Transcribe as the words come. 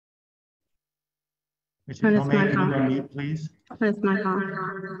Mr. Tomeh, can you unmute, please? That's my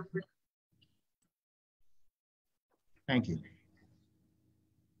phone. Thank you.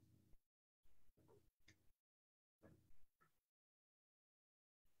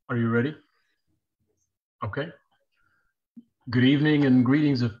 Are you ready? Okay. Good evening and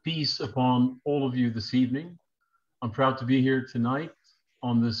greetings of peace upon all of you this evening. I'm proud to be here tonight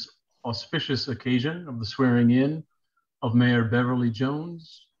on this auspicious occasion of the swearing in of Mayor Beverly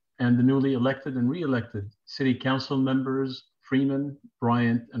Jones and the newly elected and re-elected City Council members Freeman,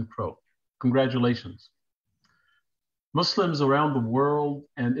 Bryant, and Crow. Congratulations. Muslims around the world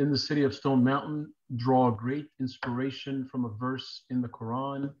and in the city of Stone Mountain draw great inspiration from a verse in the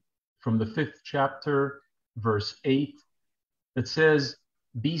Quran, from the 5th chapter, verse 8, that says,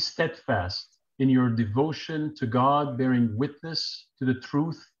 "Be steadfast in your devotion to God, bearing witness to the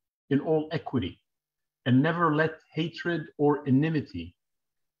truth in all equity, and never let hatred or enmity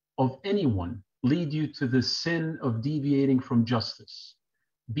of anyone lead you to the sin of deviating from justice.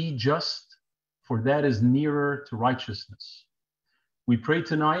 Be just, for that is nearer to righteousness." We pray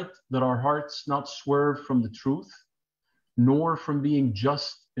tonight that our hearts not swerve from the truth, nor from being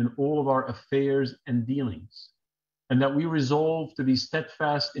just in all of our affairs and dealings, and that we resolve to be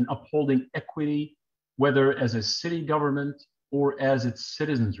steadfast in upholding equity, whether as a city government or as its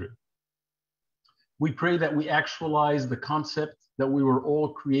citizenry. We pray that we actualize the concept that we were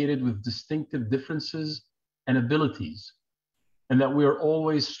all created with distinctive differences and abilities, and that we are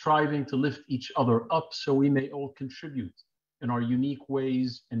always striving to lift each other up so we may all contribute in our unique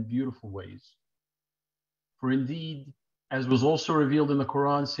ways and beautiful ways. For indeed, as was also revealed in the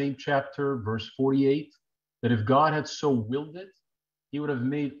Quran, same chapter, verse 48, that if God had so willed it, he would have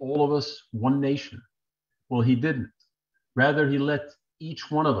made all of us one nation. Well, he didn't. Rather, he let each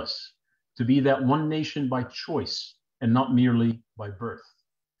one of us to be that one nation by choice and not merely by birth.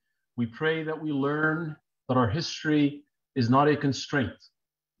 We pray that we learn that our history is not a constraint,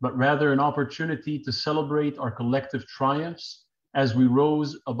 but rather an opportunity to celebrate our collective triumphs as we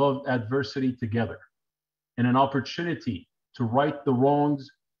rose above adversity together, and an opportunity to right the wrongs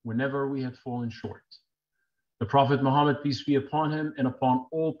whenever we had fallen short. The Prophet Muhammad, peace be upon him and upon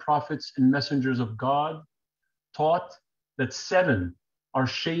all prophets and messengers of God, taught that 7 are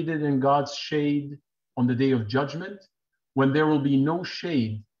shaded in God's shade on the day of judgment, when there will be no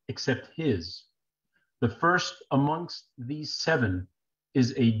shade except his. The first amongst these 7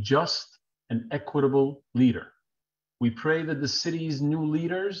 is a just and equitable leader. We pray that the city's new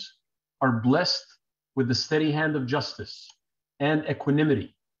leaders are blessed with the steady hand of justice and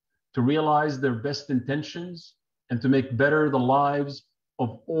equanimity to realize their best intentions and to make better the lives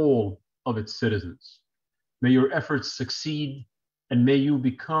of all of its citizens. May your efforts succeed, and may you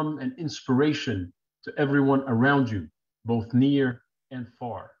become an inspiration to everyone around you, both near and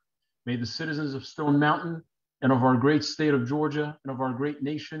far. May the citizens of Stone Mountain and of our great state of Georgia and of our great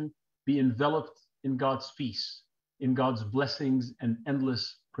nation be enveloped in God's peace, in God's blessings and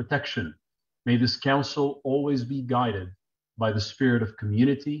endless protection. May this council always be guided by the spirit of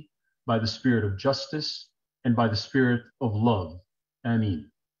community, by the spirit of justice, and by the spirit of love.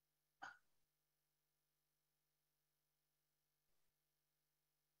 Amin.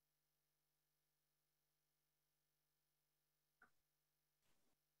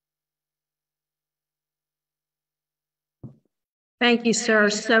 Thank you, sir,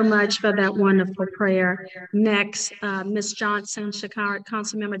 so much for that wonderful prayer. Next, Ms. Johnson, Shakara,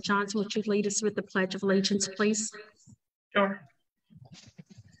 Councilmember Johnson, would you lead us with the Pledge of Allegiance, please? Sure.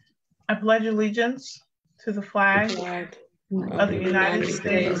 I pledge allegiance to the flag of the United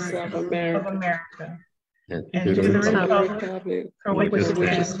States of America and to the republic for which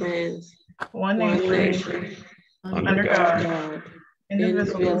it stands, one nation, under God,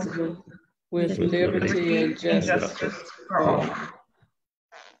 indivisible, with liberty and justice for all.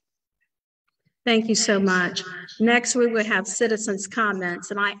 Thank you so much. Next, we will have citizens'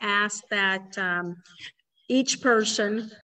 comments, and I ask that each person